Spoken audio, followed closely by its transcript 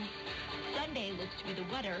Monday looks to be the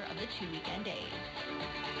wetter of the 2 weekend days.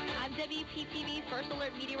 I'm WPTV First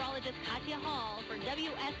Alert Meteorologist Katya Hall for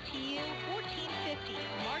WSTU 1450,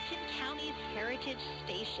 Martin County's Heritage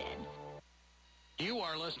Station. You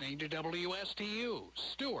are listening to WSTU,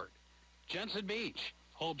 Stewart, Jensen Beach,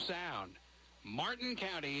 Hope Sound, Martin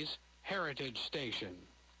County's Heritage Station.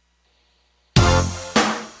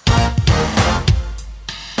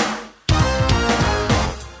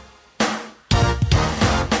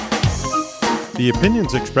 The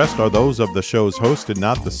opinions expressed are those of the show's host and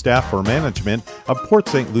not the staff or management of Port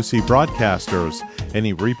St. Lucie Broadcasters.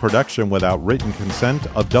 Any reproduction without written consent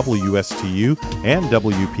of WSTU and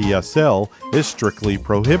WPSL is strictly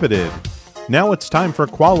prohibited. Now it's time for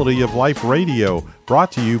Quality of Life Radio,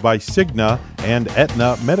 brought to you by Cigna and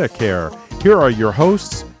Aetna Medicare. Here are your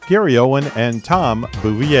hosts, Gary Owen and Tom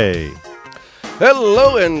Bouvier.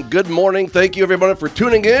 Hello and good morning. Thank you, everyone, for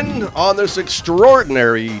tuning in on this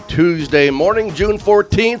extraordinary Tuesday morning, June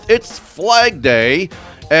 14th. It's Flag Day,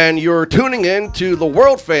 and you're tuning in to the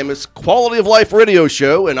world-famous Quality of Life radio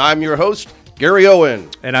show, and I'm your host, Gary Owen.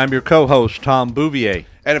 And I'm your co-host, Tom Bouvier.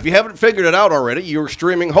 And if you haven't figured it out already, you're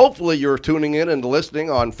streaming. Hopefully, you're tuning in and listening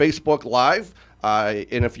on Facebook Live.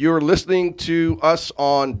 And if you're listening to us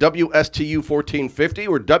on WSTU 1450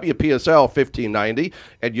 or WPSL 1590,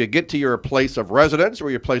 and you get to your place of residence or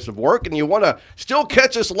your place of work, and you want to still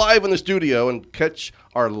catch us live in the studio and catch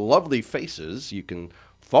our lovely faces, you can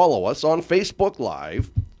follow us on Facebook Live,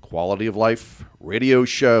 Quality of Life Radio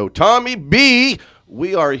Show. Tommy B.,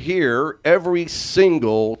 we are here every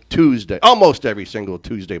single Tuesday, almost every single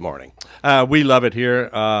Tuesday morning. We love it here.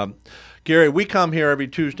 Gary, we come here every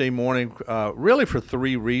Tuesday morning really for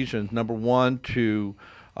three reasons. Number one,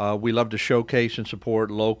 we love to showcase and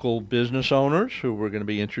support local business owners who we're going to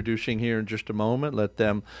be introducing here in just a moment. Let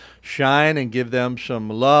them shine and give them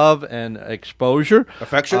some love and exposure.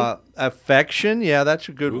 Affection? Affection, yeah, that's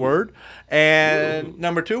a good word. And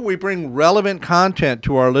number two, we bring relevant content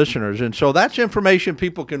to our listeners. And so that's information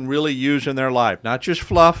people can really use in their life, not just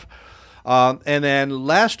fluff. And then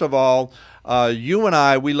last of all, you and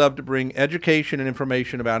I, we love to bring education and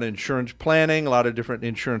information about insurance planning, a lot of different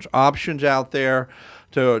insurance options out there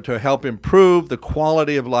to help improve the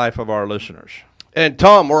quality of life of our listeners. And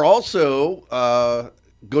Tom, we're also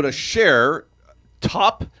going to share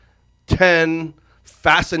top 10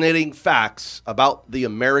 fascinating facts about the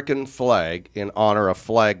American flag in honor of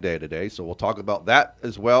Flag Day today. So we'll talk about that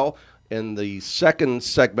as well in the second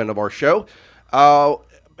segment of our show.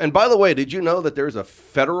 And by the way, did you know that there's a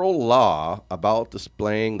federal law about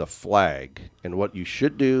displaying the flag and what you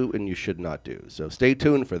should do and you should not do? So stay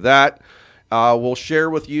tuned for that. We'll share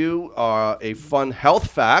with you a fun health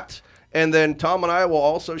fact. And then Tom and I will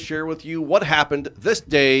also share with you what happened this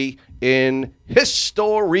day in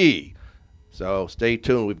history. So stay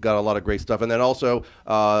tuned. We've got a lot of great stuff. And then also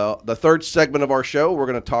the third segment of our show, we're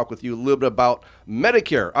going to talk with you a little bit about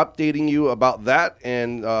Medicare, updating you about that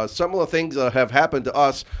and some of the things that have happened to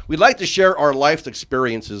us. We'd like to share our life's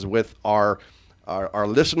experiences with our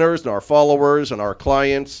listeners and our followers and our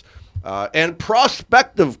clients and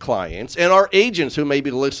prospective clients and our agents who may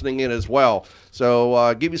be listening in as well.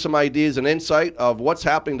 So give you some ideas and insight of what's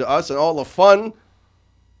happening to us and all the fun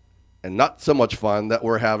and not so much fun that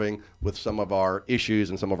we're having with some of our issues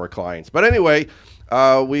and some of our clients. But anyway,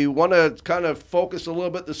 we want to kind of focus a little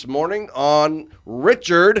bit this morning on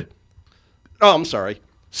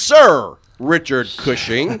Sir Richard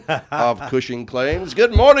Cushing of Cushing Claims.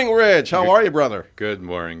 Good morning, Rich. How are you, brother? Good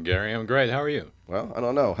morning, Gary. I'm great. How are you? Well, I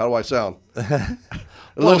don't know. How do I sound?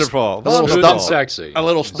 Wonderful. Smooth and sexy. A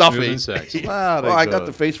little stuffy. Smooth and sexy. Well, I got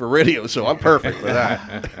the face for radio, so I'm perfect for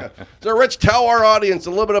that. So, Rich, tell our audience a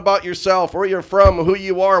little bit about yourself, where you're from, who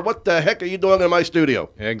you are. What the heck are you doing in my studio?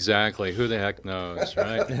 Exactly. Who the heck knows,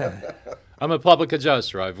 right? I'm a public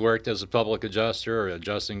adjuster. I've worked as a public adjuster,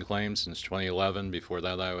 adjusting claims since 2011. Before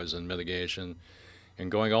that, I was in mitigation.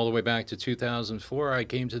 And going all the way back to 2004, I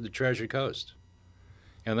came to the Treasure Coast.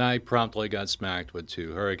 And I promptly got smacked with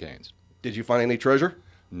 2 hurricanes. Did you find any treasure?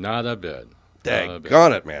 Not a bit.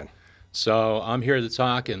 Daggone it, man. So I'm here to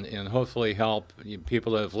talk and hopefully help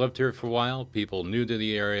people that have lived here for a while, people new to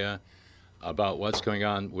the area, about what's going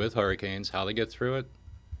on with hurricanes, how they get through it.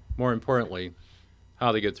 More importantly,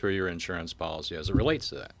 how they get through your insurance policy as it relates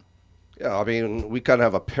to that. Yeah, I mean, we kind of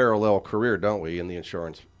have a parallel career, don't we, in the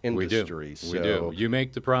insurance industry? We do. You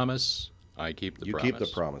make the promise, I keep the promise. You keep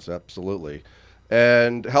the promise, absolutely.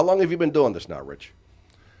 And how long have you been doing this now, Rich?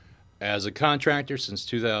 As a contractor since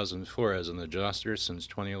 2004, as an adjuster since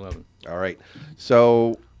 2011. All right.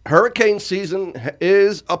 So hurricane season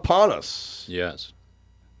is upon us. Yes.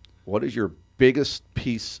 What is your biggest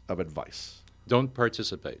piece of advice? Don't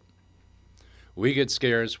participate. We get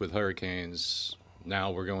scares with hurricanes. Now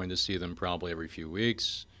we're going to see them probably every few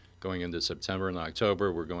weeks. Going into September and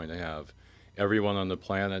October, we're going to have everyone on the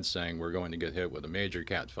planet saying we're going to get hit with a major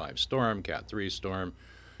Cat 5 storm, Cat 3 storm.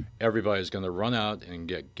 Everybody's going to run out and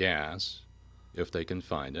get gas if they can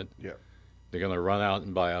find it. Yeah. They're going to run out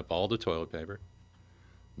and buy up all the toilet paper,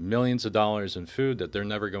 millions of dollars in food that they're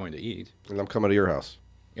never going to eat. And I'm coming to your house.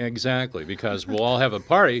 Exactly, because we'll all have a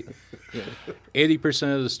party.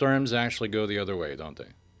 80% of the storms actually go the other way, don't they?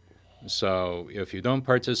 So if you don't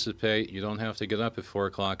participate, you don't have to get up at 4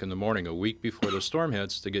 o'clock in the morning a week before the storm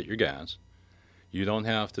hits to get your gas. You don't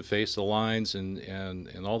have to face the lines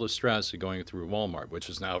and all the stress of going through Walmart, which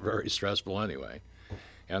is now very stressful anyway.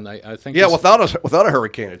 And I think without a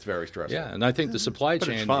hurricane, it's very stressful. Yeah, and I think the supply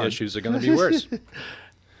chain issues are going to be worse.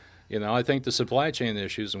 I think the supply chain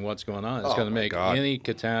issues and what's going on is going to make any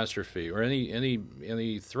catastrophe or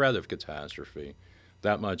any threat of catastrophe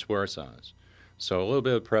that much worse on us. So a little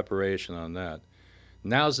bit of preparation on that.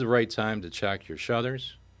 Now's the right time to check your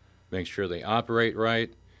shutters, make sure they operate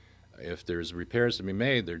right. If there's repairs to be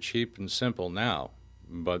made, they're cheap and simple now.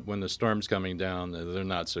 But when the storm's coming down, they're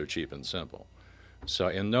not so cheap and simple. So,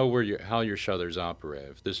 and know how your shutters operate.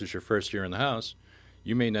 If this is your first year in the house,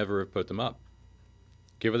 you may never have put them up.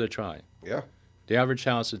 Give it a try. Yeah. The average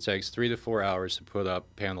house, it takes 3 to 4 hours to put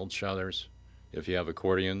up paneled shutters. If you have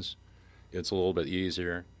accordions, it's a little bit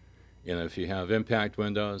easier. And if you have impact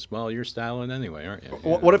windows, well, you're styling anyway, aren't you?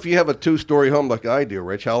 What if you have a 2-story home like I do,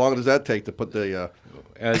 Rich? How long does that take to put the...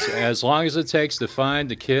 As long as it takes to find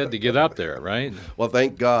the kid to get up there, right? Well,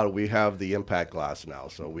 thank God we have the impact glass now,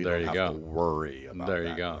 so we don't have to worry about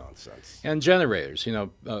that nonsense. And generators,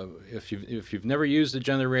 if you've never used a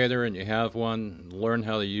generator and you have one, learn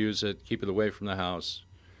how to use it. Keep it away from the house.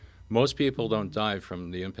 Most people don't die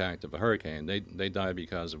from the impact of a hurricane. They die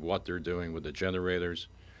because of what they're doing with the generators,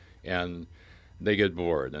 and they get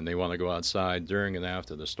bored and they want to go outside during and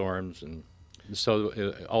after the storms, and so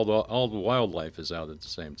all the wildlife is out at the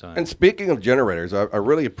same time. And speaking of generators, I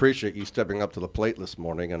really appreciate you stepping up to the plate this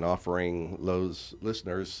morning and offering those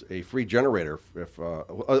listeners a free generator. If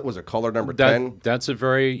was it caller number 10? That's a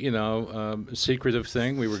very secretive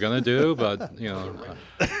thing we were going to do, but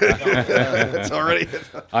it's already.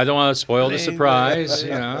 I don't want to spoil the surprise.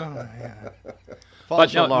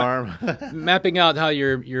 False alarm. Mapping out how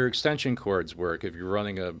your extension cords work if you're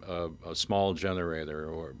running a small generator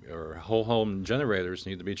or whole home generators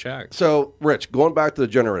need to be checked. So, Rich, going back to the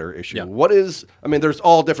generator issue, there's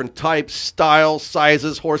all different types, styles,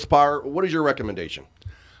 sizes, horsepower. What is your recommendation?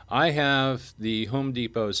 I have the Home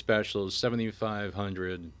Depot Special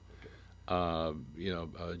 7500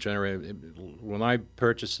 generator. When I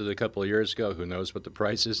purchased it a couple of years ago, who knows what the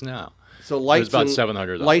price is now? So lights, it was about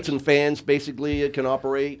 $700. Lights and fans, basically, it can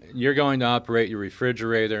operate. You're going to operate your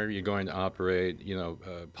refrigerator. You're going to operate,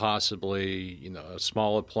 possibly, a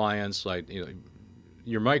small appliance like,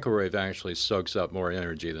 your microwave actually soaks up more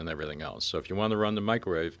energy than everything else. So if you want to run the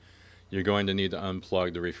microwave, you're going to need to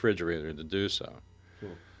unplug the refrigerator to do so.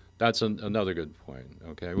 Cool. That's another good point.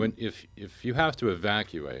 Okay, if you have to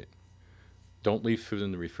evacuate, don't leave food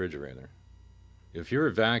in the refrigerator. If you're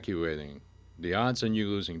evacuating, the odds on you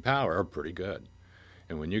losing power are pretty good.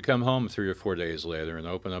 And when you come home 3 or 4 days later and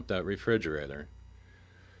open up that refrigerator,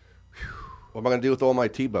 what am I going to do with all my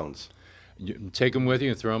T-bones? You take them with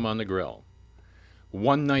you and throw them on the grill.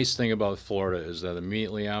 One nice thing about Florida is that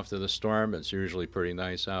immediately after the storm, it's usually pretty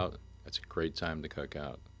nice out. It's a great time to cook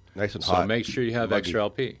out. Nice and hot. So make sure you have extra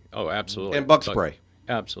LP. Oh, absolutely. And bug spray.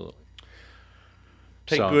 Absolutely.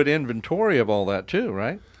 Take good inventory of all that too,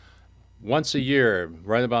 right? Once a year,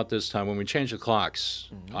 right about this time, when we change the clocks,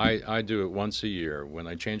 I do it once a year. When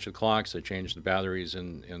I change the clocks, I change the batteries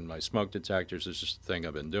in my smoke detectors. It's just a thing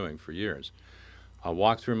I've been doing for years. I'll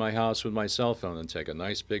walk through my house with my cell phone and take a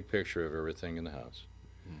nice big picture of everything in the house.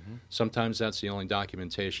 Mm-hmm. Sometimes that's the only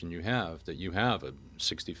documentation you have that you have a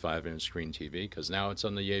 65-inch screen TV, because now it's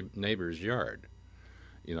on the neighbor's yard.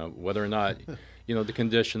 Whether or not, the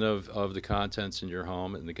condition of the contents in your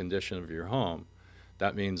home and the condition of your home,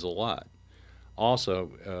 that means a lot.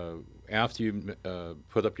 Also, after you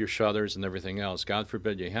put up your shutters and everything else, God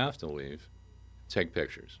forbid you have to leave, take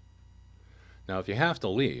pictures. Now, if you have to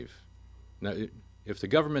leave, if the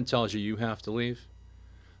government tells you have to leave,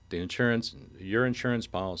 your insurance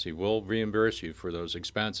policy will reimburse you for those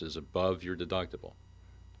expenses above your deductible.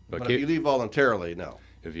 But if you leave voluntarily, no.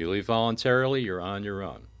 If you leave voluntarily, you're on your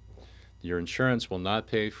own. Your insurance will not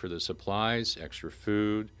pay for the supplies, extra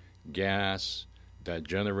food, gas, that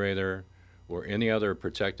generator, or any other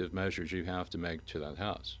protective measures you have to make to that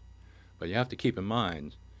house. But you have to keep in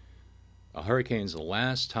mind, a hurricane's the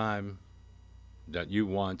last time that you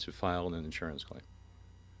want to file an insurance claim.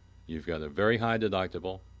 You've got a very high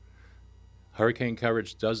deductible. Hurricane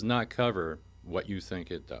coverage does not cover what you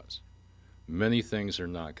think it does. Many things are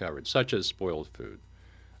not covered, such as spoiled food,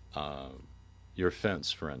 your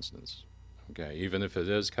fence, for instance. Okay, even if it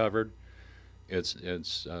is covered,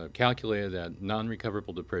 it's calculated at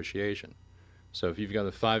non-recoverable depreciation. So if you've got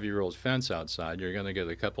a 5-year-old fence outside, you're going to get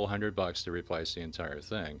a couple $100 to replace the entire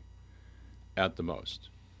thing, at the most.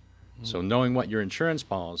 So knowing what your insurance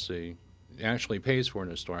policy actually pays for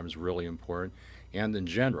in a storm is really important. And in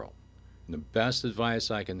general, the best advice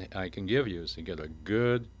I can give you is to get a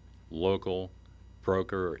good local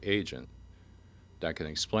broker or agent that can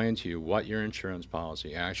explain to you what your insurance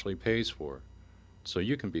policy actually pays for, so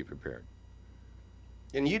you can be prepared.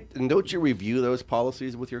 And don't you review those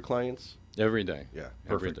policies with your clients? Every day. Yeah,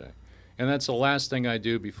 every perfect. day. And that's the last thing I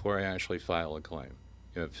do before I actually file a claim.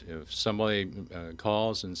 If somebody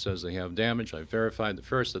calls and says they have damage, I verify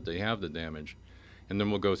first that they have the damage, and then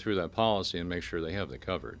we'll go through that policy and make sure they have the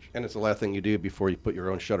coverage. And it's the last thing you do before you put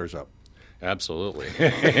your own shutters up. Absolutely.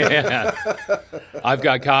 Yeah. I've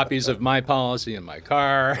got copies of my policy in my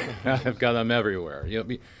car. I've got them everywhere.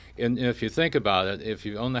 And if you think about it, if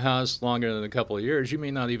you own the house longer than a couple of years, you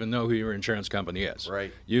may not even know who your insurance company is.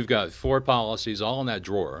 Right. You've got 4 policies all in that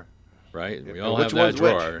drawer, right? We all which have that one's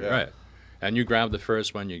drawer, which? Yeah. right? And you grab the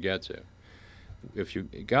first one you get to. If you,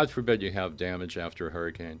 God forbid, you have damage after a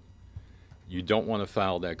hurricane, you don't want to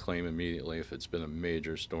file that claim immediately if it's been a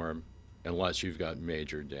major storm, unless you've got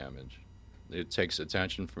major damage. It takes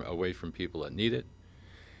attention away from people that need it,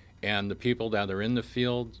 and the people that are in the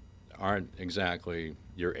field aren't exactly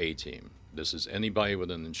your A-team. This is anybody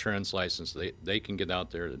with an insurance license. They can get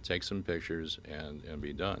out there to take some pictures and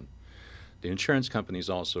be done. The insurance companies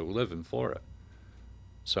also live in Florida.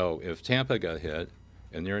 So if Tampa got hit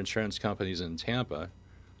and your insurance company's in Tampa,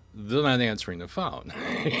 they're not answering the phone.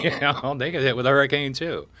 They get hit with a hurricane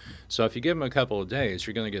too. So if you give them a couple of days,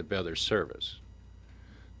 you're going to get better service.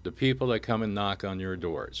 The people that come and knock on your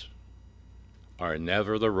doors are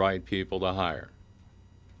never the right people to hire.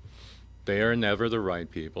 They are never the right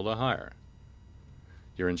people to hire.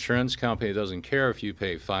 Your insurance company doesn't care if you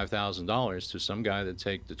pay $5,000 to some guy to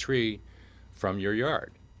take the tree from your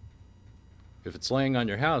yard. If it's laying on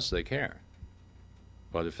your house, they care.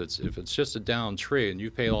 But if it's just a downed tree and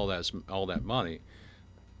you pay all that money,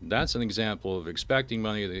 that's an example of expecting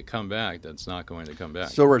money to come back that's not going to come back.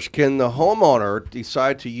 So, Rich, can the homeowner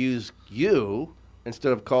decide to use you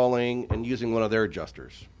instead of calling and using one of their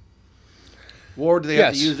adjusters? Or do they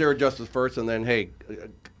have to use their adjusters first and then, hey,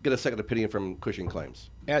 get a second opinion from Cushing Claims?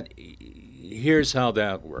 Here's how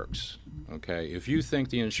that works. Okay, if you think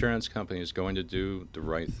the insurance company is going to do the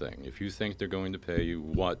right thing, if you think they're going to pay you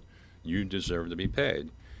what you deserve to be paid,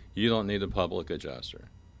 you don't need a public adjuster.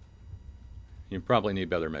 You probably need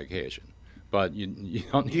better medication, but you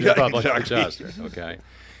don't need a public adjuster, okay?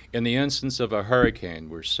 In the instance of a hurricane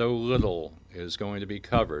where so little is going to be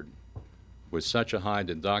covered with such a high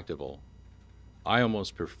deductible, I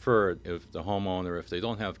almost prefer if the homeowner, if they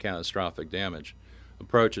don't have catastrophic damage,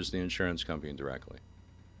 approaches the insurance company directly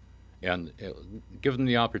and give them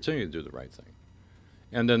the opportunity to do the right thing.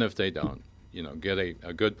 And then if they don't, get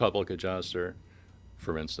a good public adjuster,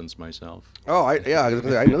 for instance, myself. Oh,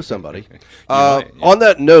 I know somebody. On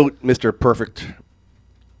that note, Mr. Perfect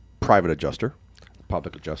Private Adjuster,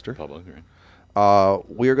 Public Adjuster. Public, right.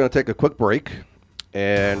 We are going to take a quick break,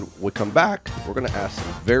 and when we come back, we're going to ask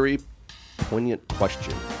some very poignant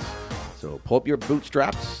questions. So pull up your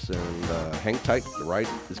bootstraps and hang tight. The ride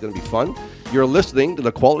is going to be fun. You're listening to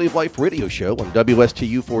the Quality of Life Radio Show on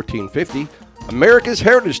WSTU 1450, America's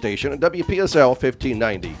Heritage Station, and WPSL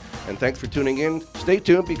 1590. And thanks for tuning in. Stay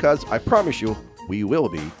tuned because I promise you we will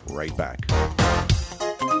be right back.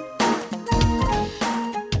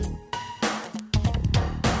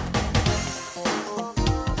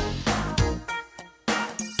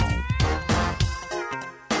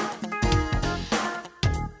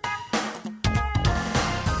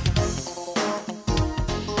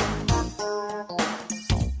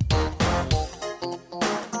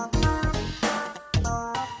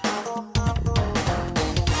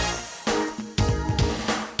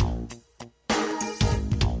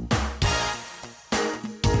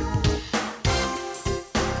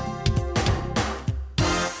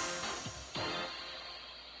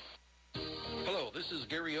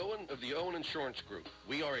 Insurance Group.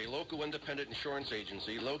 We are a local independent insurance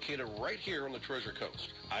agency located right here on the Treasure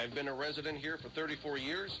Coast. I've been a resident here for 34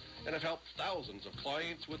 years and have helped thousands of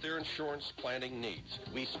clients with their insurance planning needs.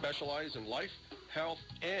 We specialize in life, health,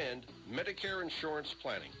 and Medicare insurance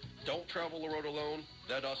planning. Don't travel the road alone.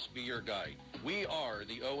 Let us be your guide. We are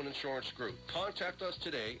the Owen Insurance Group. Contact us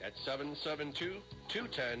today at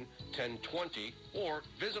 772-210-1020 or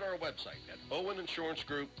visit our website at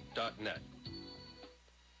oweninsurancegroup.net.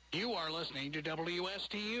 You are listening to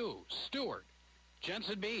WSTU, Stewart,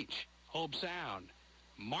 Jensen Beach, Hope Sound,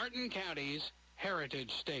 Martin County's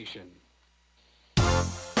Heritage Station.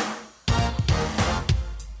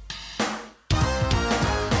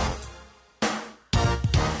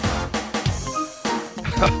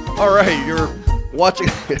 All right, you're watching,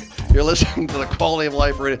 you're listening to the Quality of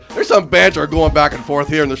Life Radio. There's some banter going back and forth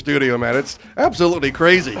here in the studio, man. It's absolutely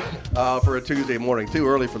crazy for a Tuesday morning. Too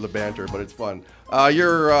early for the banter, but it's fun.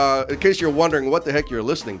 In case you're wondering what the heck you're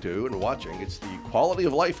listening to and watching, it's the Quality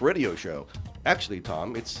of Life Radio Show. Actually,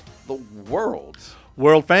 Tom, it's the world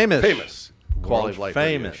famous Quality of Life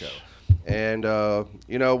Radio Show. And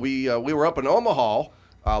we were up in Omaha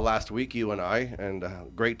last week, you and I, and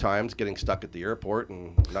great times getting stuck at the airport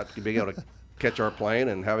and not being able to catch our plane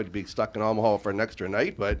and having to be stuck in Omaha for an extra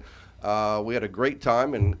night. But we had a great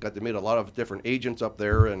time and got to meet a lot of different agents up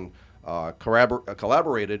there and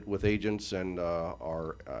collaborated with agents and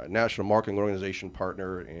our national marketing organization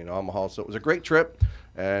partner in Omaha. So it was a great trip,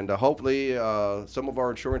 and hopefully some of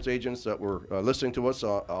our insurance agents that were listening to us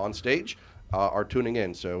on stage are tuning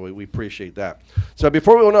in, so we appreciate that. So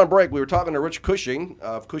before we went on break, we were talking to Rich Cushing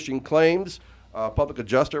of Cushing Claims, public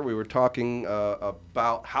adjuster. We were talking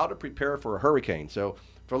about how to prepare for a hurricane. So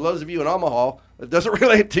for those of you in Omaha, it doesn't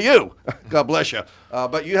relate to you. God bless you.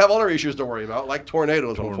 But you have other issues to worry about, like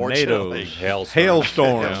tornadoes, unfortunately. Hailstorms,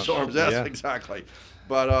 yes, exactly.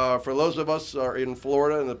 But for those of us in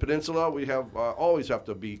Florida and the peninsula, we always have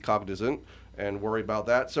to be cognizant and worry about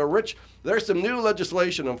that. So, Rich, there's some new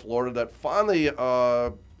legislation in Florida that finally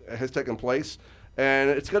has taken place, and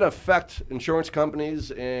it's going to affect insurance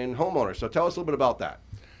companies and homeowners. So tell us a little bit about that.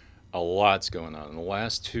 A lot's going on. In the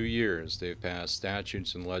last 2 years, they've passed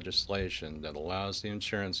statutes and legislation that allows the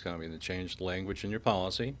insurance company to change the language in your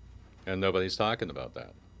policy, and nobody's talking about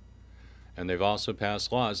that. And they've also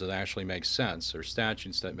passed laws that actually make sense, or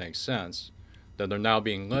statutes that make sense, that are now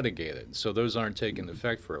being litigated. So those aren't taking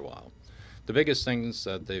effect for a while. The biggest things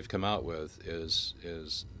that they've come out with is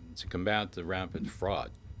to combat the rampant fraud.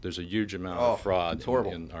 There's a huge amount of fraud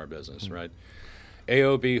in our business, right?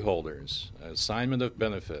 AOB holders, assignment of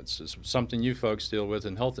benefits, is something you folks deal with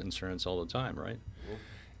in health insurance all the time, right? Mm-hmm.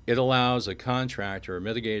 It allows a contractor, a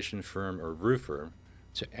mitigation firm, or roofer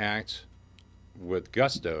to act with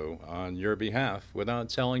gusto on your behalf without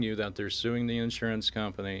telling you that they're suing the insurance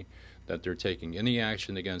company, that they're taking any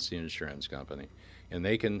action against the insurance company. And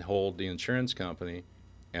they can hold the insurance company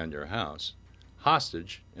and your house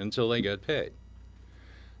hostage until they get paid.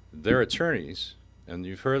 Their attorneys, and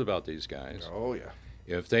you've heard about these guys. Oh, yeah.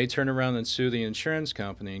 If they turn around and sue the insurance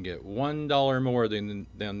company and get $1 more than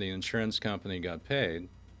the insurance company got paid,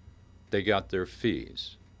 they got their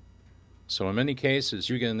fees. So in many cases,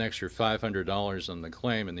 you get an extra $500 on the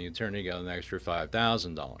claim, and the attorney got an extra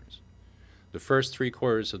 $5,000. The first 3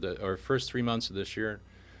 months of this year,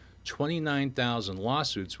 29,000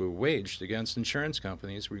 lawsuits were waged against insurance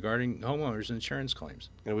companies regarding homeowners' insurance claims.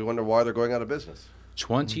 And we wonder why they're going out of business.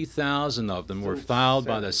 20,000 of them were filed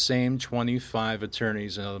by the same 25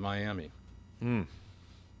 attorneys out of Miami.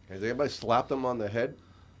 Has anybody slapped them on the head?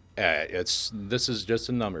 This is just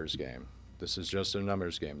a numbers game.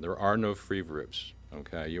 There are no free roofs.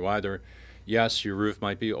 Okay, yes, your roof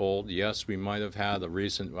might be old. Yes, we might have had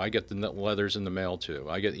I get the letters in the mail too.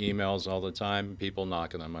 I get emails all the time, people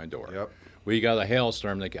knocking on my door. Yep. We got a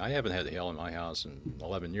hailstorm. I haven't had hail in my house in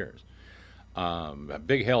 11 years. A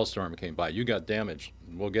big hailstorm came by. You got damaged.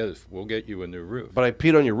 We'll get you a new roof. But I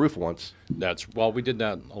peed on your roof once. We did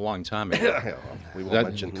that a long time ago. We won't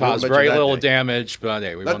mention. Caused very little damage, but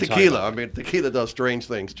hey, we won't tequila. I mean, tequila does strange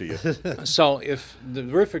things to you. So if the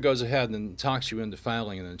roofer goes ahead and talks you into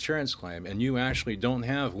filing an insurance claim, and you actually don't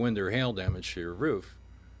have wind or hail damage to your roof,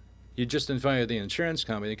 you just invited the insurance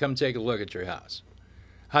company to come take a look at your house.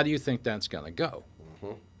 How do you think that's going to go?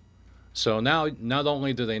 Mm-hmm. So now, not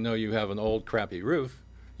only do they know you have an old, crappy roof,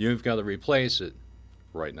 you've got to replace it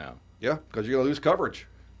right now. Yeah, because you're going to lose coverage.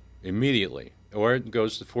 Immediately. Or it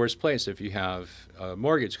goes to forced place if you have a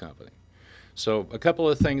mortgage company. So a couple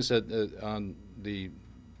of things that on the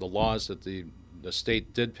laws that the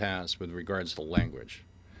state did pass with regards to language.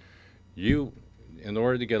 You, in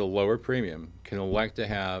order to get a lower premium, can elect to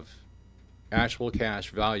have actual cash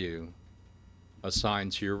value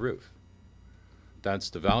assigned to your roof.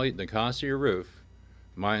 That's the cost of your roof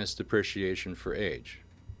minus depreciation for age.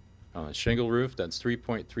 On a shingle roof, that's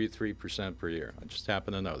 3.33% per year. I just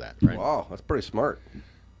happen to know that, right? Wow, that's pretty smart.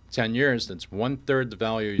 10 years, that's 1/3 the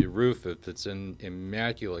value of your roof if it's in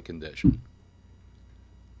immaculate condition.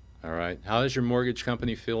 All right. How does your mortgage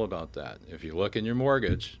company feel about that? If you look in your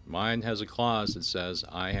mortgage, mine has a clause that says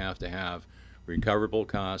I have to have recoverable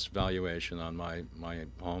cost valuation on my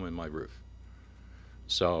home and my roof.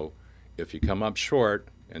 So if you come up short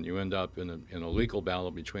and you end up in a legal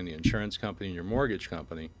battle between the insurance company and your mortgage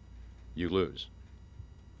company, you lose.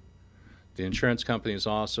 The insurance companies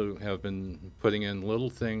also have been putting in little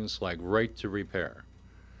things like right to repair.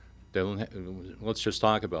 They don't let's just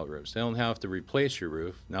talk about roofs. They don't have to replace your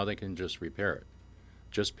roof. Now they can just repair it.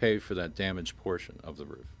 Just pay for that damaged portion of the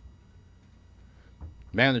roof.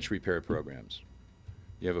 Managed repair programs.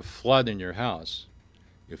 You have a flood in your house.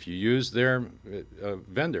 If you use their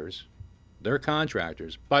vendors, their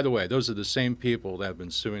contractors, by the way, those are the same people that have been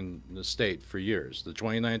suing the state for years. The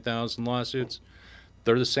 29,000 lawsuits,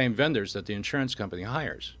 they're the same vendors that the insurance company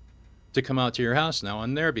hires to come out to your house now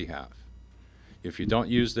on their behalf. If you don't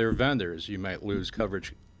use their vendors, you might lose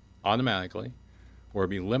coverage automatically or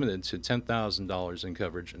be limited to $10,000 in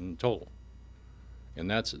coverage in total. And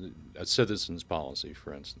that's a citizen's policy,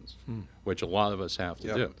 for instance, which a lot of us have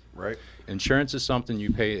to do. Right. Insurance is something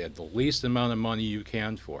you pay at the least amount of money you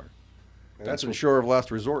can for. And that's insurer of last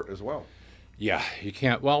resort as well. Yeah, you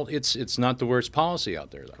can't. Well, it's not the worst policy out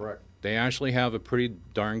there, though. Correct. They actually have a pretty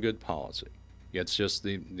darn good policy. It's just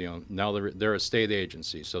now they're a state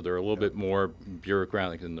agency, so they're a little bit more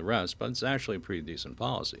bureaucratic than the rest, but it's actually a pretty decent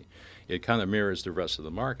policy. It kind of mirrors the rest of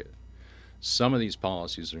the market. Some of these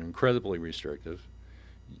policies are incredibly restrictive.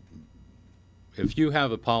 If you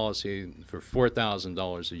have a policy for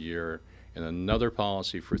 $4,000 a year and another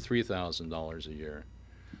policy for $3,000 a year,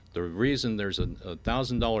 the reason there's a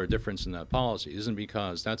 $1,000 difference in that policy isn't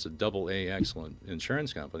because that's a double-A excellent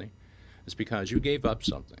insurance company. It's because you gave up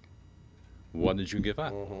something. What did you give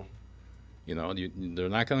up? You know, they're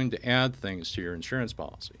not going to add things to your insurance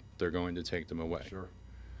policy. They're going to take them away. Sure.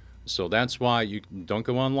 So that's why you don't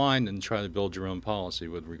go online and try to build your own policy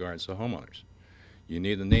with regards to homeowners. You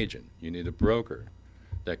need an agent. You need a broker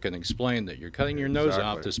that can explain that you're cutting your nose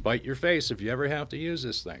off to spite your face if you ever have to use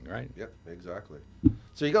this thing, right? Yep, exactly.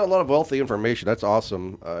 So you got a lot of wealthy information. That's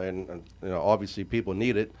awesome, and obviously people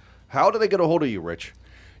need it. How do they get a hold of you, Rich?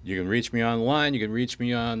 You can reach me online. You can reach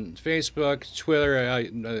me on Facebook, Twitter.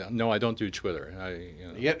 No, I don't do Twitter.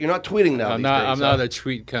 You're not tweeting now. I'm not a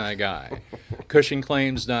tweet kind of guy.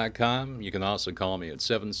 CushingClaims.com. You can also call me at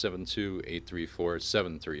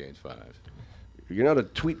 772-834-7385. You're not a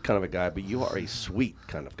tweet kind of a guy, but you are a sweet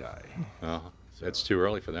kind of guy. It's too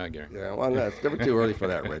early for that, Gary. Yeah, well, no, it's never too early for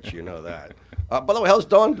that, Rich. You know that. By the way, how's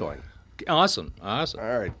Dawn doing? Awesome. All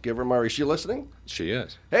right, give her my. Is she listening? She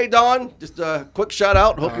is. Hey, Dawn, just a quick shout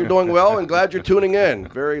out. Hope you're doing well and glad you're tuning in.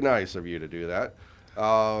 Very nice of you to do that.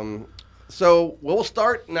 So we'll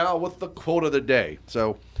start now with the quote of the day.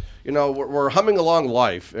 So, we're humming along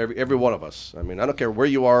life, every one of us. I mean, I don't care where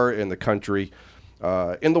you are in the country,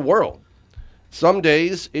 in the world. Some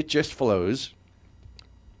days it just flows,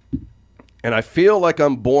 and I feel like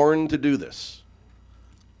I'm born to do this.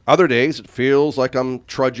 Other days, it feels like I'm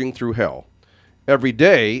trudging through hell. Every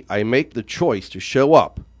day, I make the choice to show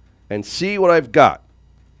up and see what I've got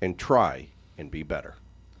and try and be better.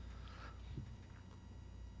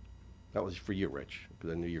 That was for you, Rich,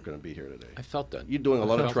 because I knew you were going to be here today. I felt that. You're doing a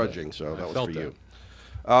lot of trudging, so that was for you.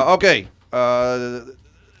 Okay.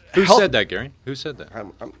 Who said that, Gary? Who said that?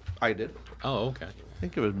 I did. Oh, okay. I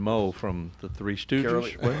think it was Mo from the Three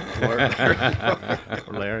Stooges.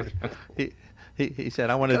 Larry. He said,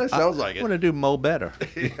 I want to do Mo better.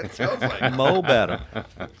 It sounds like it. Mo better.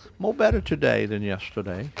 Mo better today than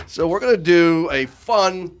yesterday. So we're going to do a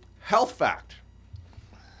fun health fact.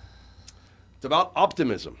 It's about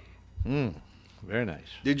optimism. Very nice.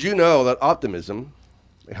 Did you know that optimism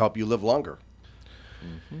may help you live longer?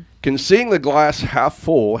 Can seeing the glass half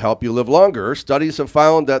full help you live longer? Studies have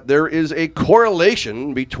found that there is a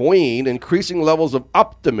correlation between increasing levels of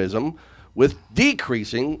optimism with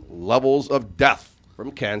decreasing levels of death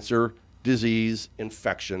from cancer, disease,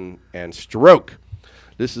 infection, and stroke.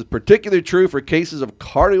 This is particularly true for cases of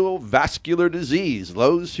cardiovascular disease.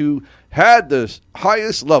 Those who had the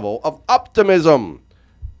highest level of optimism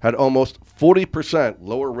had almost 40%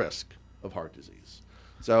 lower risk of heart disease.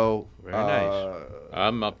 So, very nice.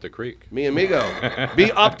 I'm up the creek. Me amigo.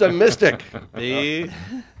 Be optimistic. All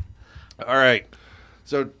right.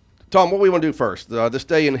 So, Tom, what do we want to do first? This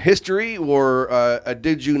day in history, or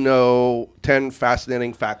did you know 10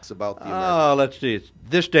 fascinating facts about the American? Let's see. It's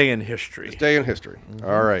this day in history. This day in history.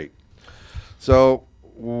 All right. So,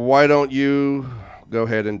 why don't you go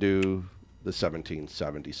ahead and do the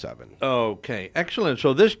 1777? Okay. Excellent.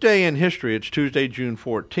 So, this day in history, it's Tuesday, June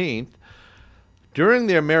 14th. During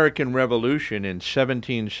the American Revolution in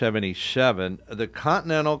 1777, the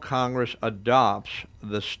Continental Congress adopts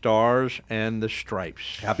the Stars and the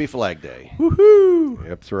Stripes. Happy Flag Day. Woohoo!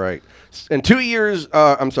 That's right. And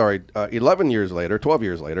 11 years later, 12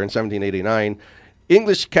 years later, in 1789,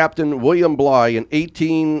 English Captain William Bligh and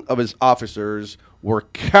 18 of his officers were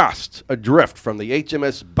cast adrift from the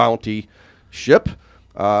HMS Bounty ship.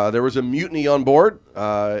 There was a mutiny on board,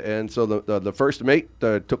 and so the first mate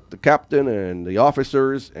took the captain and the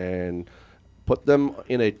officers and put them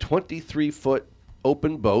in a 23-foot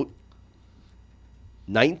open boat,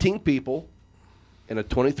 19 people in a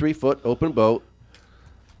 23-foot open boat,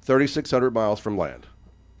 3,600 miles from land.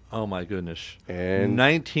 Oh, my goodness. And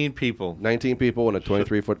 19 people. 19 people in a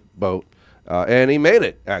 23-foot boat. And he made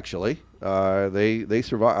it, actually. They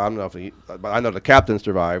survived. I don't know but I know the captain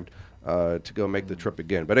survived to go make the trip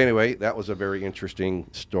again. But anyway, that was a very interesting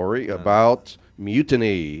story about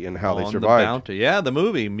mutiny and how they survived. The Bounty. Yeah, the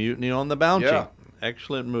movie, Mutiny on the Bounty. Yeah.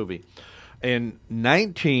 Excellent movie. In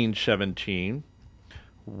 1917,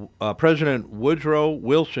 President Woodrow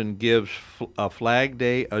Wilson gives a Flag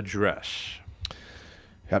Day address.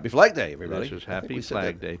 Happy Flag Day, everybody. This is Happy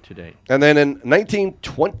Flag Day today. And then in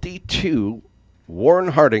 1922, Warren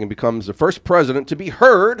Harding becomes the first president to be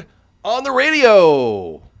heard on the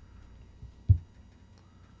radio.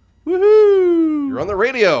 Woohoo! You're on the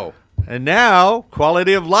radio. And now,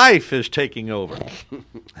 quality of life is taking over.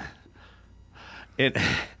 In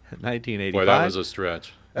 1985. Boy, that was a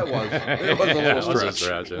stretch. That was. It was a little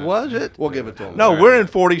stretch. Yeah. Was it? We'll give it to him. No, we're in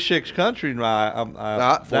 46 countries now.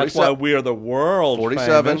 That's why 47. we are the world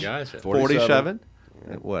 47. famous. Gotcha. 47?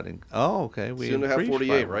 What? Okay. We Soon to have increased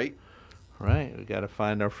 48, by- right? Right. We got to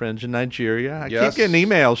find our friends in Nigeria. I Yes. keep getting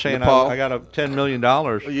emails saying Nepal. I got a $10 million.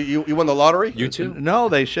 You won the lottery? You too? No,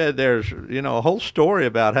 they said there's a whole story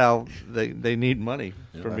about how they need money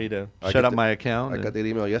for me to set up my account. I got that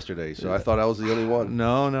email yesterday, so I thought I was the only one.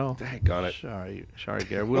 No. Daggone it. Sorry,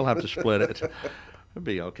 Gary. We'll have to split it. It'll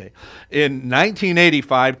be okay. In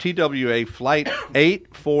 1985, TWA Flight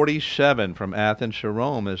 847 from Athens to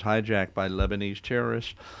Rome is hijacked by Lebanese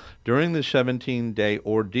terrorists. During the 17-day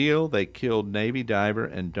ordeal, they killed Navy diver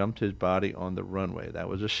and dumped his body on the runway. That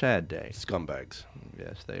was a sad day. Scumbags.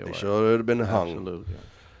 Yes, they were. should have been hung. Absolutely.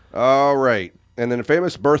 All right. And then a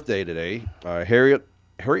famous birthday today, Harriet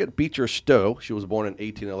Beecher Stowe. She was born in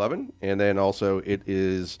 1811. And then also it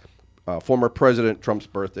is former President Trump's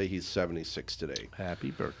birthday. He's 76 today.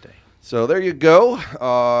 Happy birthday. So there you go.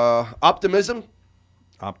 Optimism.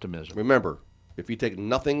 Optimism. Remember, if you take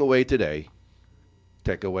nothing away today,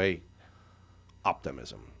 take away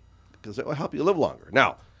optimism, because it will help you live longer.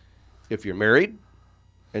 Now, if you're married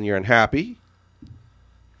and you're unhappy,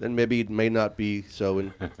 then maybe it may not be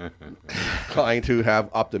so inclined to have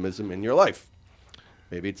optimism in your life.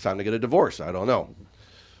 Maybe it's time to get a divorce. I don't know.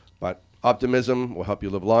 But optimism will help you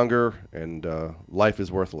live longer, and life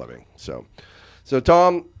is worth living. So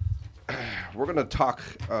Tom, we're going to talk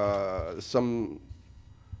some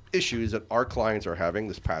issues that our clients are having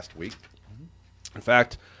this past week. In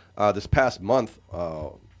fact, this past month,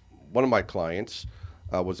 one of my clients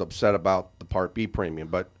was upset about the Part B premium.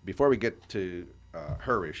 But before we get to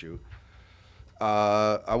her issue,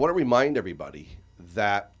 I want to remind everybody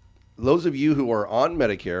that those of you who are on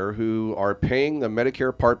Medicare, who are paying the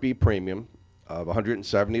Medicare Part B premium of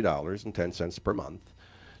 $170.10 per month,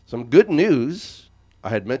 some good news. I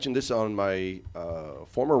had mentioned this on my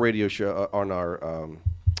former radio show, on our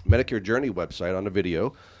Medicare Journey website on the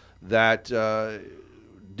video, that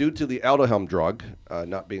due to the Aldahelm drug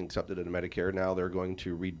not being accepted in Medicare, now they're going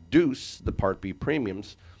to reduce the Part B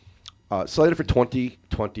premiums slated for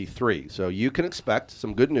 2023. So you can expect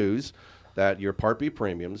some good news that your Part B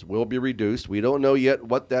premiums will be reduced. We don't know yet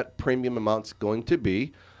what that premium amount's going to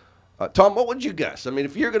be. Tom, what would you guess? I mean,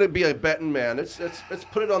 if you're going to be a betting man, let's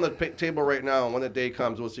put it on the table right now, and when the day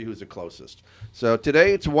comes, we'll see who's the closest. So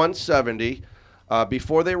today it's 170.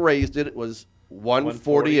 Before they raised it, it was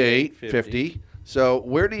 148.50. So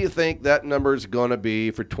where do you think that number is going to be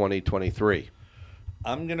for 2023?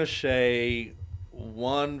 I'm going to say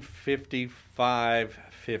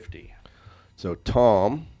 155.50. So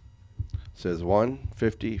Tom says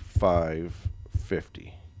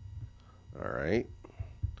 155.50. All right.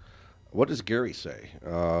 What does Gary say?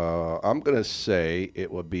 I'm going to say it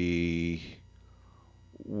would be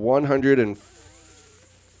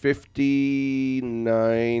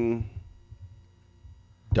 $159.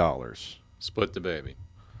 Split the baby.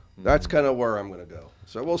 That's kind of where I'm going to go.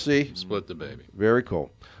 So we'll see. Split the baby. Very cool.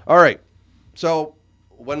 All right. So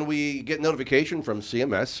when we get notification from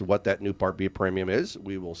CMS what that new Part B premium is,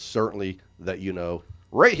 we will certainly let you know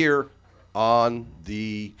right here on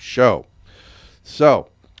the show. So,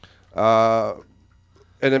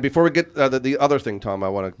 and then before we get the other thing, Tom, I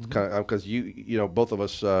want to kind of, because you know, both of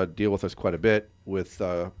us deal with this quite a bit with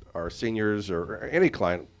our seniors or any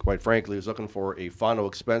client, quite frankly, who's looking for a final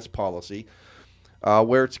expense policy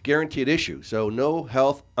where it's guaranteed issue. So no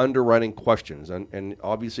health underwriting questions. And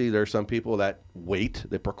obviously there are some people that wait,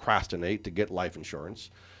 they procrastinate to get life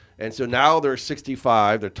insurance. And so now they're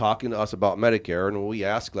 65, they're talking to us about Medicare, and we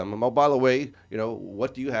ask them, oh, by the way, you know,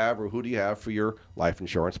 what do you have or who do you have for your life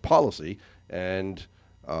insurance policy? And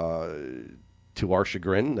to our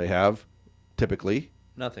chagrin, they have typically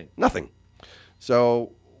nothing.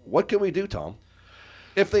 So what can we do, Tom,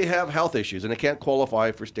 if they have health issues and they can't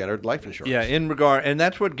qualify for standard life insurance? Yeah, and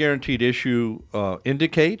that's what guaranteed issue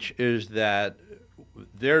indicates, is that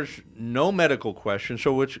there's no medical question,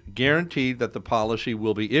 so it's guaranteed that the policy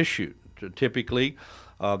will be issued. So typically,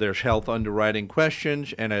 there's health underwriting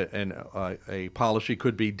questions, and a policy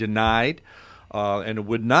could be denied, and it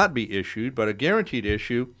would not be issued. But a guaranteed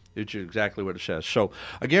issue, it's exactly what it says. So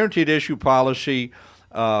a guaranteed issue policy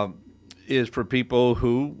is for people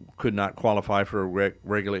who could not qualify for a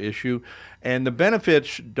regular issue, and the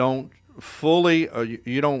benefits don't fully,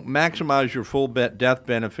 you don't maximize your full death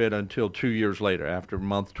benefit until 2 years later, after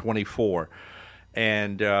month 24.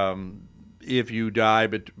 And if you die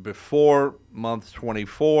before month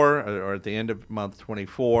 24 or at the end of month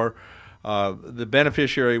 24, the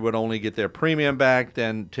beneficiary would only get their premium back,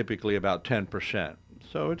 then typically about 10%.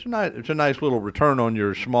 So it's a nice little return on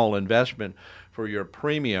your small investment for your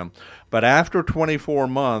premium. But after 24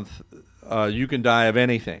 months, you can die of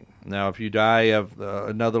anything. Now, if you die of,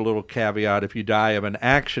 another little caveat, if you die of an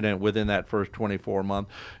accident within that first 24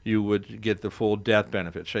 months, you would get the full death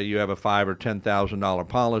benefit. Say you have a $5,000 or $10,000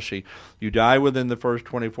 policy. You die within the first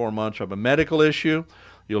 24 months of a medical issue,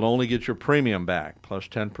 you'll only get your premium back, plus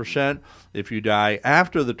 10%. If you die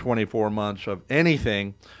after the 24 months of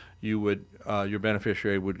anything, you would your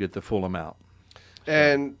beneficiary would get the full amount.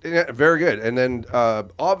 And very good. And then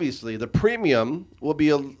obviously the premium will be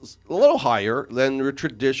a little higher than your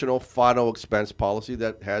traditional final expense policy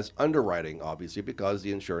that has underwriting, obviously, because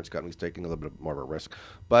the insurance company's taking a little bit more of a risk.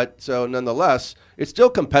 But so nonetheless, it's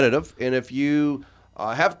still competitive. And if you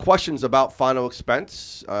have questions about final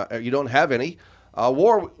expense, you don't have any,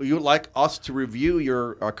 or you would like us to review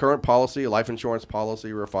your current policy, a life insurance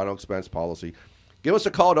policy, or a final expense policy, give us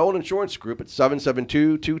a call at Owen Insurance Group at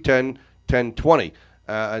 772-210-1020.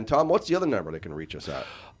 And Tom, what's the other number they can reach us at?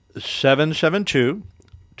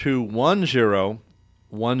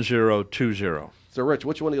 772-210-1020. So, Rich,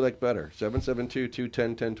 which one do you like better?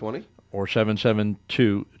 772-210-1020? Or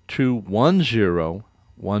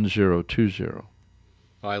 772-210-1020.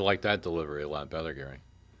 I like that delivery a lot better, Gary.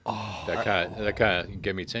 Oh, that kind of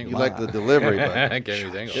gave me tingles. You like the delivery, but it gave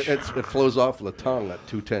me tingles. It flows off the tongue at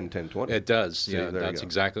 210-1020. It does. See, yeah, that's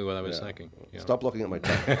exactly what I was thinking. Yeah. Stop looking at my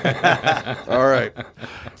tongue. All right.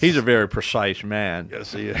 He's a very precise man.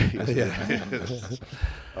 Yes, he is.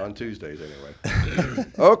 On Tuesdays, anyway.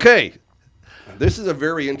 Okay. This is a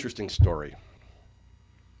very interesting story.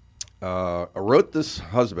 I wrote this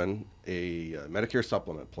husband a Medicare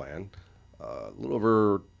supplement plan a little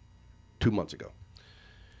over 2 months ago.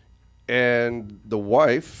 And the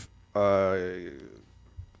wife is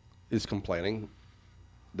complaining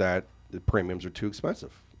that the premiums are too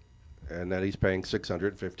expensive and that he's paying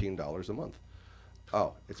 $615 a month.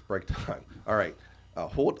 Oh, it's break time. All right.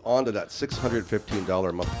 Hold on to that $615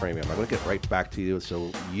 a month premium. I'm going to get right back to you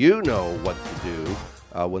so you know what to do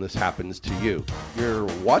when this happens to you. You're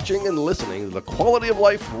watching and listening to the Quality of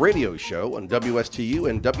Life radio show on WSTU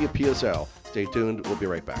and WPSL. Stay tuned. We'll be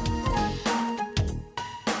right back.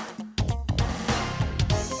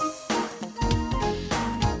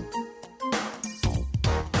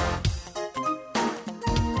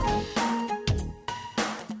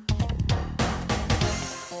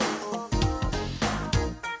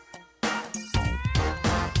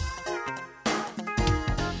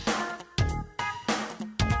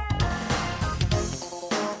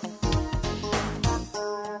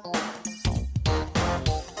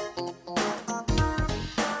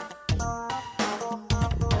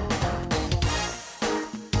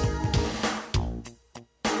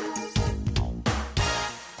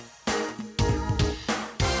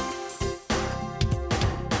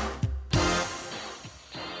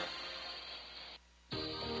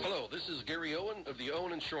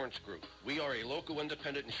 Insurance Group. We are a local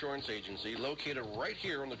independent insurance agency located right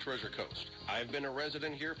here on the Treasure Coast. I've been a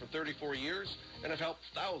resident here for 34 years and have helped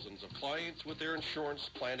thousands of clients with their insurance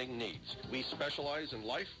planning needs. We specialize in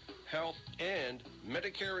life, health, and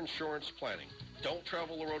Medicare insurance planning. Don't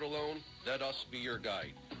travel the road alone. Let us be your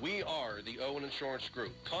guide. We are the Owen Insurance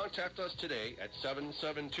Group. Contact us today at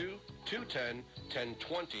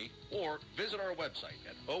 772-210-1020 or visit our website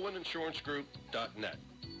at oweninsurancegroup.net.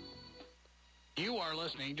 You are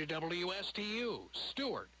listening to WSTU,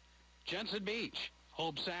 Stewart, Jensen Beach,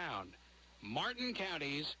 Hope Sound, Martin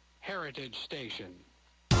County's Heritage Station.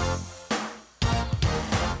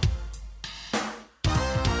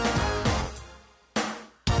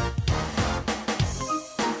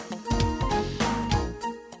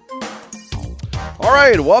 All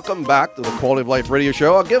right, welcome back to the Quality of Life Radio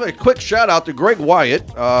Show. I'll give a quick shout out to Greg Wyatt.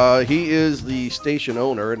 He is the station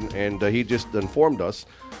owner, and he just informed us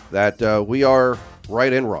that we are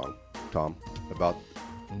right and wrong, Tom, about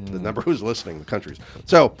the number who's listening, the countries.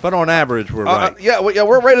 So, but on average, we're right.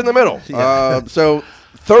 We're right in the middle. Yeah. So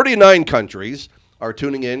 39 countries are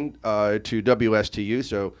tuning in to WSTU,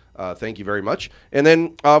 so thank you very much. And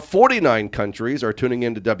then 49 countries are tuning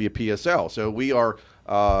in to WPSL. So we are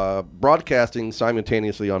broadcasting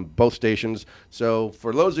simultaneously on both stations. So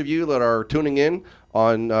for those of you that are tuning in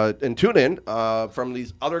and tune in from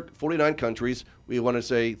these other 49 countries, we want to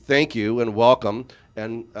say thank you and welcome,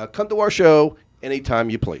 and come to our show anytime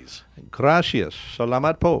you please. Gracias.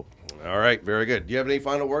 Salamat po. All right, very good. Do you have any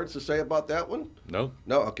final words to say about that one? No.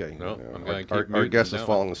 No? Okay. No, I'm Our- gonna keep our muting guest is that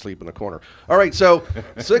falling asleep in the corner. All right, so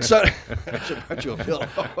 600 I should bet you a bill.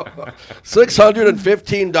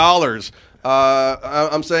 $615.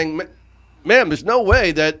 I'm saying, ma'am, there's no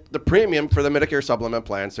way that the premium for the Medicare supplement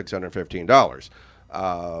plan is $615.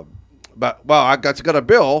 But I got a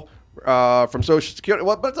bill from Social Security.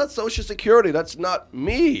 Well, but that's Social Security. That's not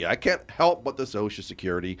me. I can't help but the Social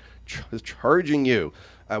Security is charging you.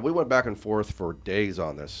 We went back and forth for days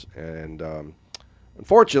on this, and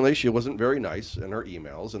unfortunately, she wasn't very nice in her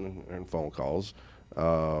emails and phone calls.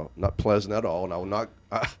 Not pleasant at all, and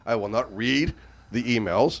I will not read the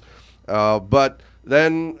emails. But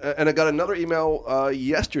then, and I got another email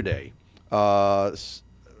yesterday. We're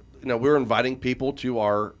inviting people to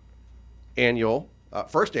our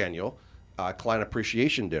first annual client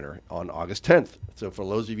appreciation dinner on August 10th. So for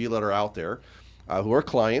those of you that are out there who are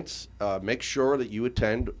clients, make sure that you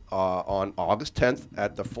attend on August 10th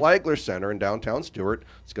at the Flagler Center in downtown Stewart.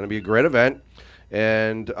 It's going to be a great event.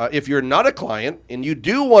 And if you're not a client and you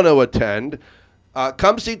do want to attend,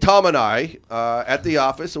 come see Tom and I at the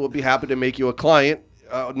office, and we'll be happy to make you a client,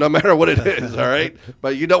 no matter what it is, all right?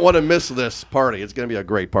 But you don't want to miss this party. It's going to be a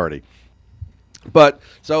great party. But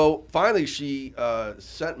so finally she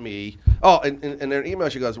sent me, in her email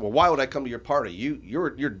she goes, well, why would I come to your party?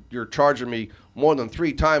 You're charging me more than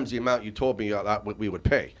 3 times the amount you told me that we would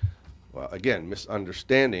pay. Well, again,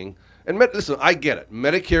 misunderstanding. And listen, I get it.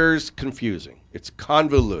 Medicare's confusing. It's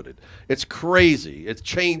convoluted. It's crazy. It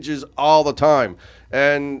changes all the time.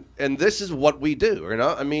 And this is what we do, you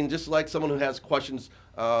know? I mean, just like someone who has questions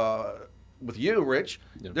with you, Rich,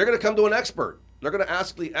 they're going to come to an expert. They're going to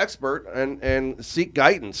ask the expert and seek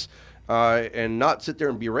guidance and not sit there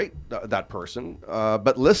and berate that person,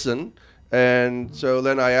 but listen. And so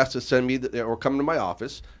then I asked to send me or come to my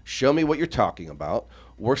office, show me what you're talking about,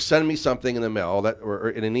 or send me something in the mail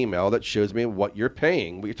or in an email that shows me what you're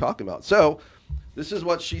paying, what you're talking about. So this is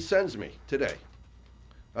what she sends me today.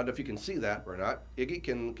 I don't know if you can see that or not. Iggy,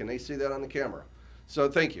 can they see that on the camera? So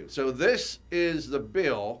thank you. So this is the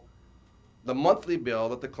bill, the monthly bill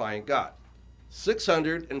that the client got.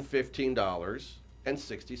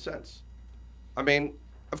 $615.60. I mean,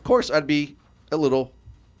 of course, I'd be a little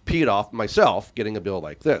peed off myself getting a bill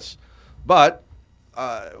like this. But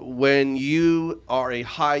when you are a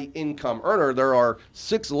high income earner, there are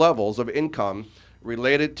 6 levels of income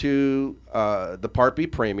related to the Part B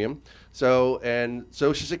premium. So, and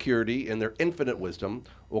Social Security, in their infinite wisdom,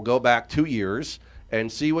 will go back 2 years and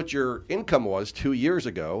see what your income was 2 years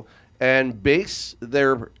ago and base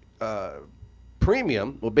their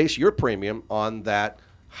base your premium on that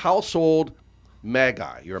household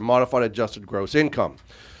MAGI, your modified adjusted gross income.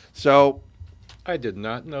 So I did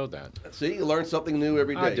not know that. See, you learn something new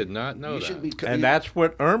every day. I did not know that. And that's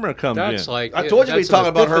what Irma comes in. That's like I told you we'd be talking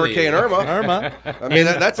about Hurricane Irma. Irma. I mean,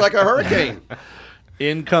 that's like a hurricane.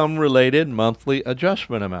 Income-related monthly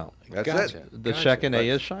adjustment amount. That's Gotcha. it. The second A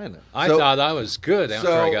is silent. I thought I was good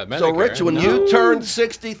after I got Medicare. So, Rich, when you turn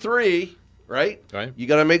 63, right? Right. You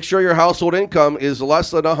got to make sure your household income is less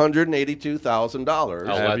than $182,000.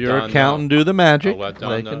 Have your accountant do the magic. I'll let Don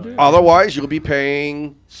They know. can do it. Otherwise, you'll be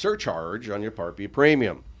paying surcharge on your Part B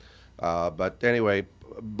premium. But anyway,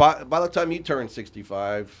 by the time you turn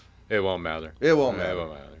 65, it won't matter. it won't matter. It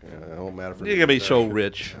won't matter. Yeah, it won't matter for You're me. going to be so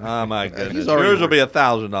rich. Oh, my goodness. He's already Yours will be rich.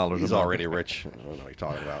 $1,000. He's a month. already rich. I don't know what you're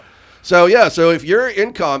talking about. So, yeah, so if your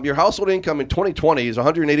household income in 2020 is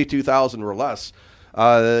 $182,000 or less,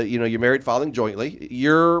 you're married filing jointly,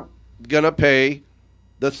 you're going to pay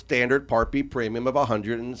the standard Part B premium of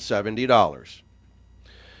 $170.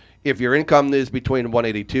 If your income is between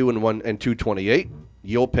 $182 and $228,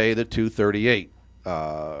 you'll pay the $238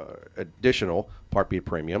 additional Part B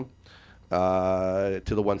premium to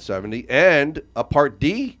the $170 and a Part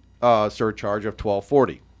D surcharge of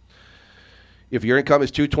 $1240. If your income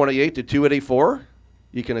is $228 to $284,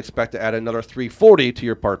 you can expect to add another $340 to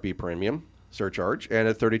your Part B premium surcharge and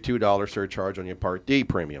a $32 surcharge on your Part D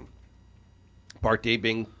premium. Part D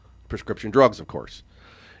being prescription drugs, of course.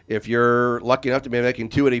 If you're lucky enough to be making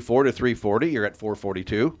 $284 to $340, you're at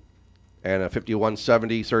 $442 and a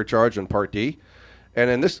 $51.70 surcharge on Part D. And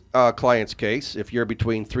in this client's case, if you're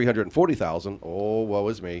between $340,000, oh, woe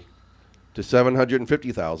is me, to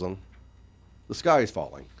 $750,000, the sky is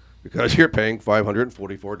falling because you're paying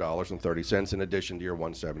 $544.30 in addition to your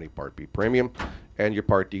 $170 Part B premium and your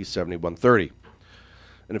Part D $71.30.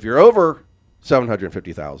 And if you're over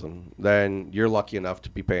 $750,000, then you're lucky enough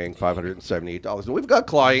to be paying $578. And we've got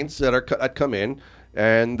clients that come in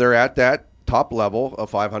and they're at that top level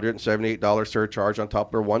of $578 surcharge on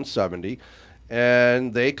top of their $170,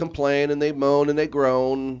 and they complain and they moan and they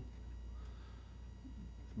groan.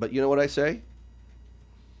 But you know what I say?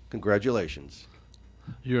 Congratulations.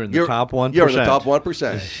 You're in the top 1%. You're in the top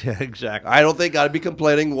 1%. Yeah, exactly. I don't think I'd be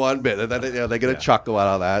complaining one bit. They get a chuckle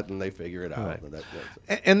out of that, and they figure it out. Right.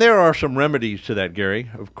 And there are some remedies to that, Gary.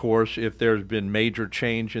 Of course, if there's been major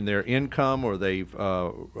change in their income or they've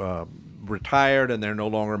retired and they're no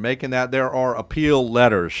longer making that, there are appeal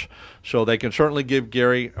letters. So they can certainly give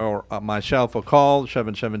Gary or myself a call,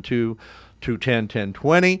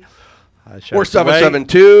 772-210-1020. Or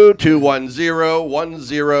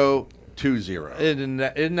 772-210-1020. Isn't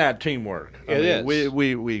that teamwork? It is.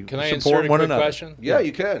 We Can I support insert a one quick another. question? Yeah,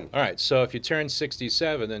 you can. All right. So if you turn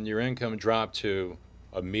 67 and your income dropped to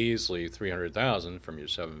a measly $300,000 from your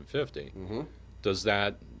 $750, does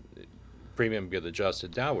that premium get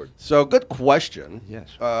adjusted downward? So good question.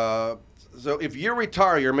 Yes. So if you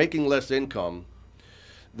retire, you're making less income,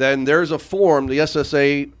 then there's a form, the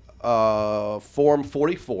SSA Form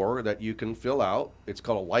 44, that you can fill out. It's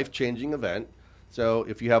called a life-changing event. So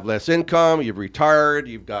if you have less income, you've retired,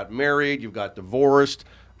 you've got married, you've got divorced,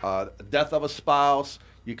 death of a spouse,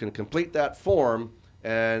 you can complete that form,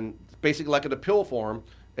 and it's basically like an appeal form,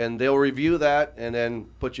 and they'll review that and then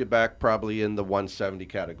put you back probably in the 170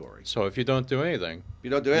 category. So if you don't do anything,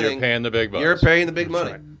 you're paying the big bucks. You're paying the big That's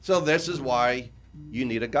money. right. So this is why you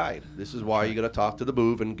need a guide. This is why you got to talk to the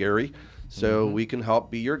Boov and Gary, so we can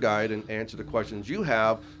help be your guide and answer the questions you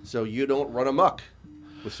have, so you don't run amok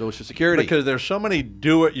with Social Security. Because there's so many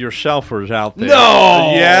do-it-yourselfers out there.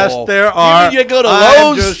 No! Yes, there are. You go to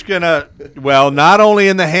I'm Lowe's? just going to, well, not only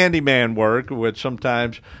in the handyman work, which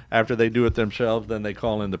sometimes after they do it themselves, then they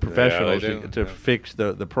call in the professionals to fix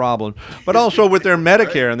the problem, but also with their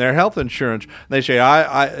Medicare and their health insurance. They say,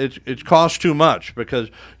 it costs too much,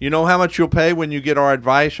 because you know how much you'll pay when you get our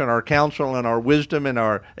advice and our counsel and our wisdom and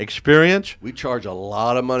our experience? We charge a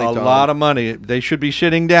lot of money, A Tom. lot of money. They should be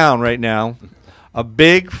sitting down right now. A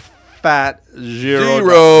big fat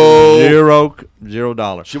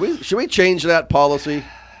 $0. Should we change that policy?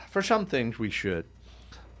 For some things, we should.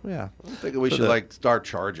 Yeah. I'm thinking we should start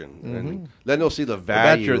charging, and then they'll see the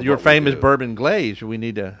value. About of your what we famous do. bourbon glaze, we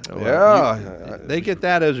need to. They get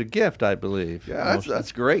that as a gift, I believe. Yeah,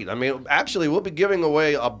 that's great. I mean, actually, we'll be giving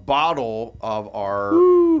away a bottle of our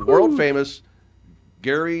world famous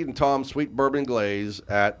Gary and Tom Sweet Bourbon Glaze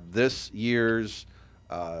at this year's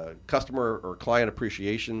customer or client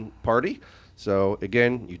appreciation party. So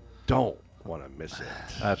again, you don't want to miss it.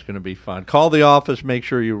 That's going to be fun. Call the office. Make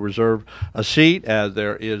sure you reserve a seat, as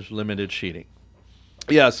there is limited seating.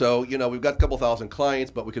 Yeah, so we've got a couple thousand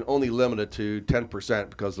clients, but we can only limit it to 10%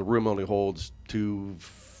 because the room only holds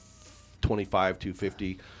 225,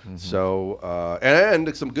 250. So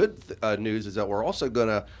and some good news is that we're also going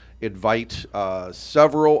to invite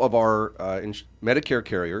several of our Medicare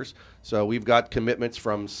carriers. So we've got commitments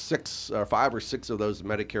from 5 or 6 of those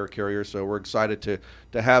Medicare carriers. So we're excited to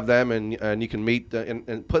have them, and you can meet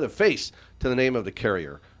and put a face to the name of the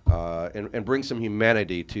carrier, and bring some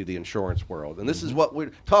humanity to the insurance world. And this is what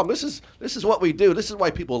Tom. This is what we do. This is why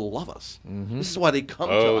people love us. This is why they come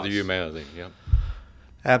to us. Oh, the humanity. Yep.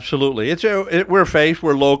 Absolutely. We're faith,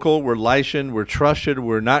 we're local, we're licensed, we're trusted,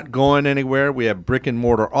 we're not going anywhere. We have brick and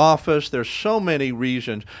mortar office. There's so many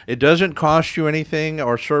reasons. It doesn't cost you anything.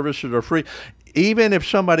 Our services are free. Even if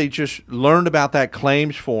somebody just learned about that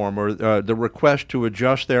claims form or the request to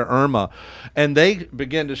adjust their IRMA, and they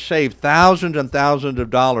begin to save thousands and thousands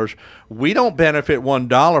of dollars, we don't benefit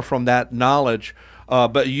 $1 from that knowledge.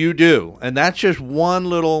 but you do, and that's just one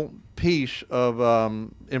little piece of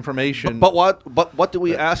information. But what do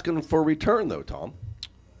we ask in for return, though, Tom?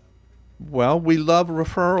 Well, we love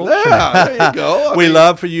referrals. Yeah, there you go. We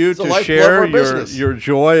love for you it's the to lifeblood share of our business. your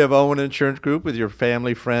joy of Owen Insurance Group with your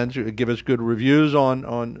family, friends. Give us good reviews on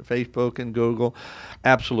Facebook and Google.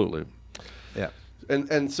 Absolutely. Yeah.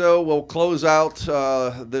 And so we'll close out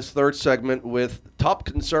this third segment with top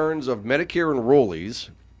concerns of Medicare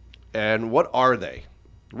enrollees. And what are they?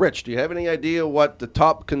 Rich, do you have any idea what the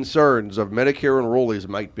top concerns of Medicare enrollees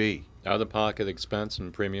might be? Out-of-pocket expense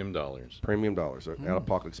and premium dollars. Premium dollars,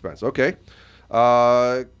 out-of-pocket expense. Okay.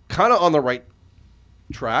 Kind of on the right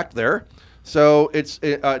track there. So it's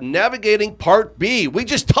navigating Part B. We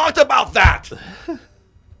just talked about that.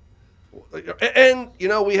 And, you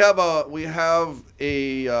know, we have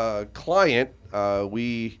a client.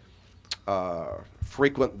 We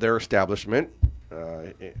frequent their establishment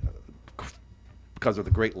because of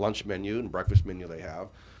the great lunch menu and breakfast menu they have.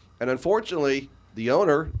 And unfortunately, the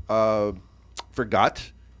owner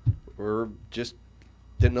forgot or just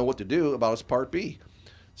didn't know what to do about his Part B.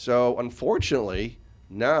 So unfortunately,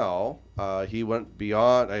 now he went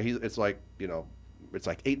beyond. It's like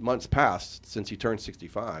 8 months past since he turned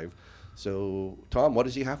 65. So Tom, what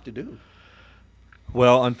does he have to do?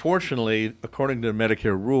 Well, unfortunately, according to the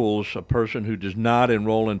Medicare rules, a person who does not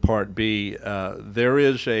enroll in Part B, there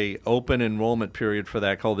is a open enrollment period for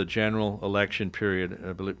that called the general election period,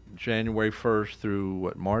 I believe January 1st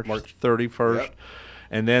through March 31st. Yep.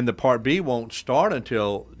 And then the Part B won't start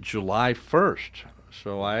until July 1st.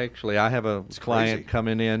 So I have a client crazy.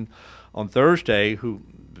 coming in on Thursday who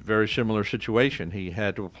very similar situation. He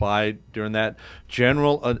had to apply during that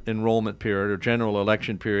general enrollment period or general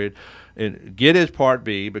election period and get his Part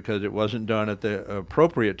B because it wasn't done at the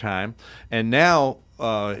appropriate time. And now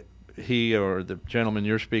he or the gentleman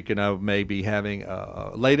you're speaking of may be having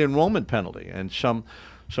a late enrollment penalty. And some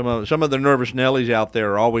of the nervous Nellies out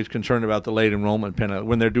there are always concerned about the late enrollment penalty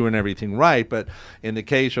when they're doing everything right. But in the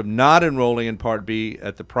case of not enrolling in Part B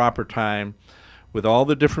at the proper time, with all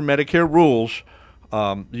the different Medicare rules,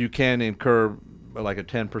 you can incur like a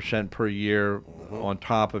 10% per year on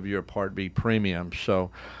top of your Part B premium.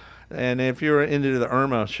 So, and if you're into the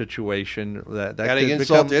IRMA situation, that Adding could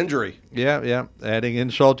insult become, to injury. Yeah, adding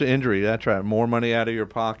insult to injury. That's right. More money out of your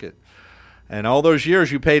pocket, and all those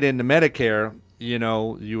years you paid into Medicare, you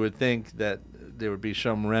know, you would think that there would be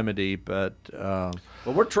some remedy, but Well,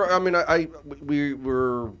 we're trying. I mean,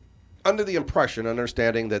 we're under the impression,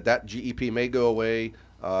 understanding that GEP may go away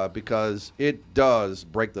because it does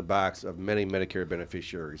break the backs of many Medicare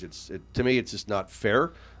beneficiaries. To me, it's just not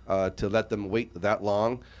fair to let them wait that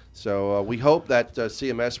long. So we hope that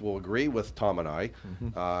CMS will agree with Tom and I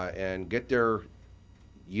and get their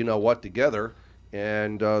you-know-what together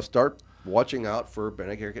and start watching out for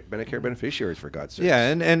Medicare beneficiaries, for God's sake. yeah,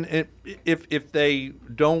 and if they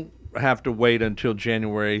don't have to wait until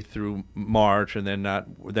January through March and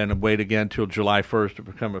then wait again till July 1st to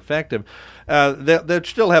become effective, they'll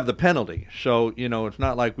still have the penalty. So, you know, it's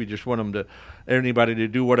not like we just want anybody to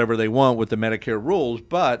do whatever they want with the Medicare rules,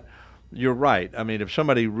 but you're right. I mean, if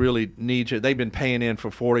somebody really needs it, they've been paying in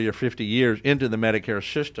for 40 or 50 years into the Medicare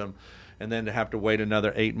system, and then to have to wait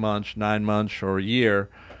another 8 months, 9 months, or a year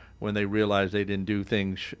when they realize they didn't do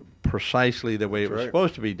things precisely the way it was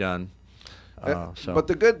supposed to be done. But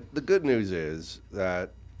the good news is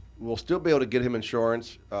that we'll still be able to get him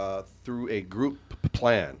insurance through a group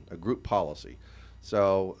plan, a group policy.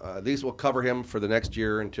 So these will cover him for the next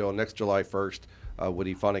year until next July 1st when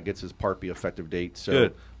he finally gets his Part B effective date. So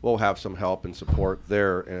Good. We'll have some help and support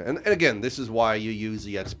there. And again, this is why you use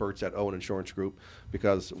the experts at Owen Insurance Group,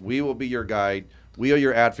 because we will be your guide. We are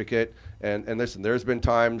your advocate. And listen, there's been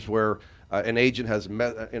times where an agent has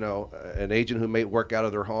met, an agent who may work out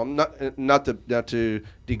of their home, not to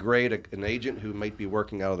degrade an agent who might be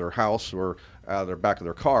working out of their house or out of their back of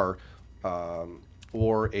their car,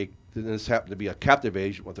 this happened to be a captive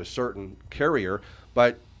agent with a certain carrier,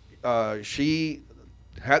 but she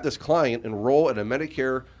had this client enroll in a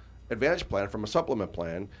Medicare Advantage plan from a supplement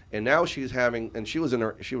plan, and now she was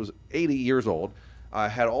 80 years old,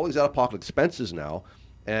 had all these out-of-pocket expenses now,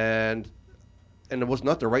 and it was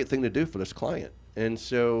not the right thing to do for this client. And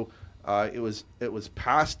so it was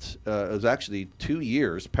past. It was actually 2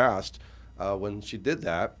 years past when she did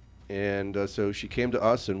that, and so she came to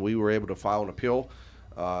us, and we were able to file an appeal.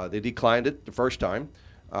 They declined it the first time,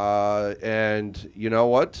 and you know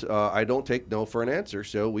what? I don't take no for an answer.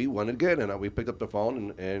 So we went again, and we picked up the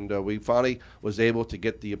phone, and we finally was able to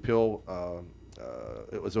get the appeal.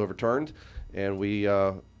 It was overturned, and we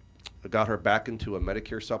got her back into a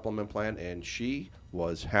Medicare supplement plan, and she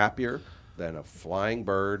was happier than a flying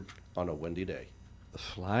bird on a windy day. A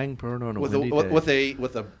flying bird on a With windy day.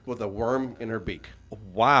 with a worm in her beak.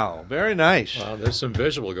 Wow, very nice. Wow, there's some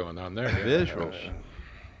visual going on there. Visuals.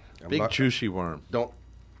 Big juicy worm.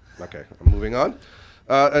 Okay, I'm moving on.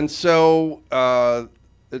 And so,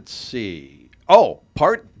 let's see. Oh,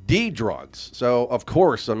 Part D drugs. So, of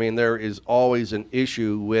course, I mean, there is always an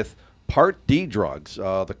issue with Part D drugs,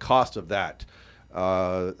 the cost of that.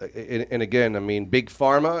 And again, I mean, Big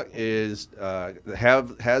Pharma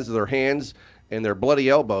has their hands and their bloody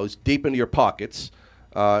elbows deep into your pockets,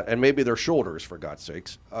 and maybe their shoulders, for God's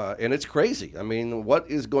sakes. And it's crazy. I mean, what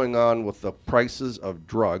is going on with the prices of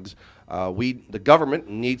drugs? The government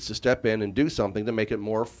needs to step in and do something to make it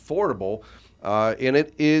more affordable. And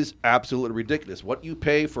it is absolutely ridiculous. What you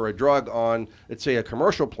pay for a drug on, let's say, a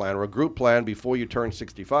commercial plan or a group plan before you turn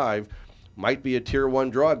 65 might be a Tier 1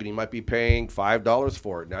 drug, and you might be paying $5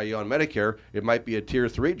 for it. Now you're on Medicare, it might be a Tier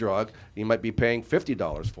 3 drug, and you might be paying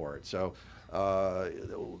 $50 for it. So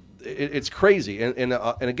it's crazy. And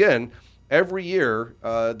again, every year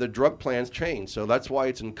the drug plans change. So that's why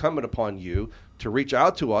it's incumbent upon you to reach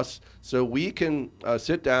out to us so we can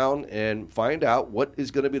sit down and find out what is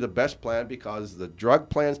going to be the best plan, because the drug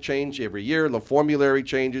plans change every year, the formulary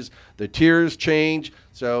changes, the tiers change.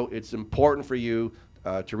 So it's important for you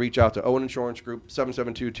to reach out to Owen Insurance Group,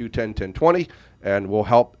 772-210-1020, and we'll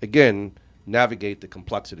help, again, navigate the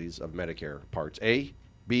complexities of Medicare Parts A,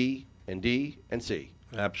 B, and D, and C.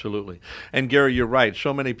 Absolutely. And Gary, you're right.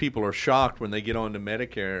 So many people are shocked when they get onto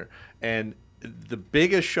Medicare, and the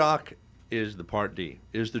biggest shock is the Part D,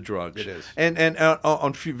 is the drugs. It is. And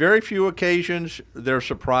on very few occasions, they're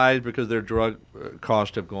surprised because their drug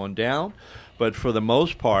costs have gone down. But for the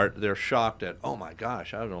most part, they're shocked at, oh my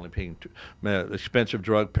gosh, I was only paying expensive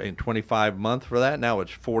drug, paying $25 a month for that. Now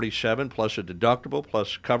it's $47 plus a deductible,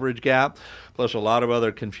 plus coverage gap, plus a lot of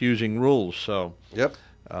other confusing rules. So Yep.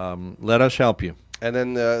 Let us help you. And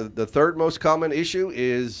then the third most common issue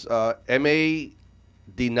is MA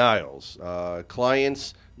denials.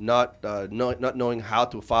 Clients not knowing how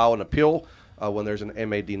to file an appeal when there's an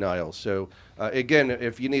MA denial. So again,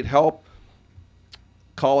 if you need help,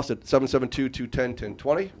 call us at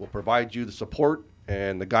 772-210-1020. We'll provide you the support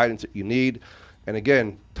and the guidance that you need. And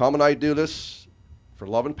again, Tom and I do this for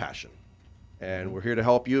love and passion. And we're here to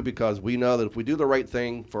help you because we know that if we do the right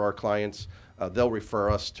thing for our clients, they'll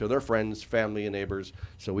refer us to their friends, family, and neighbors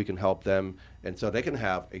so we can help them and so they can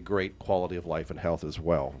have a great quality of life and health as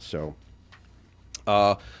well. So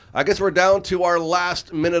I guess we're down to our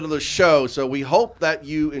last minute of the show. So we hope that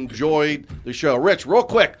you enjoyed the show. Rich, real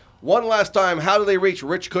quick, one last time, how do they reach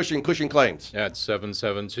Rich Cushing, Cushing Claims? At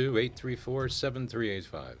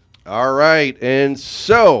 772-834-7385. All right. And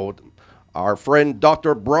so our friend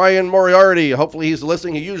Dr. Brian Moriarty, hopefully he's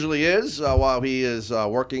listening. He usually is while he is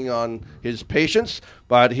working on his patients.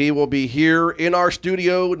 But he will be here in our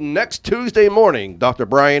studio next Tuesday morning. Dr.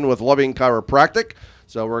 Brian with Loving Chiropractic.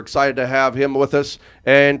 So we're excited to have him with us.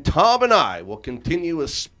 And Tom and I will continue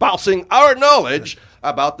espousing our knowledge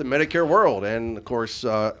about the Medicare world and, of course,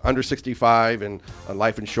 under 65 and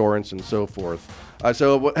life insurance and so forth.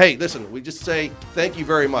 So, hey, listen, we just say thank you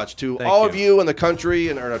very much to all of you in the country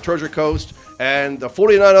and our Treasure Coast and the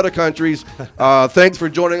 49 other countries. Thanks for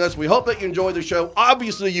joining us. We hope that you enjoyed the show.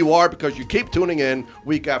 Obviously, you are because you keep tuning in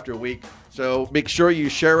week after week. So make sure you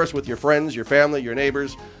share us with your friends, your family, your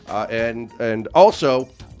neighbors. And also,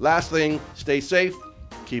 last thing, stay safe,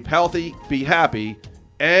 keep healthy, be happy,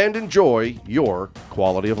 and enjoy your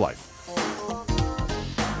quality of life.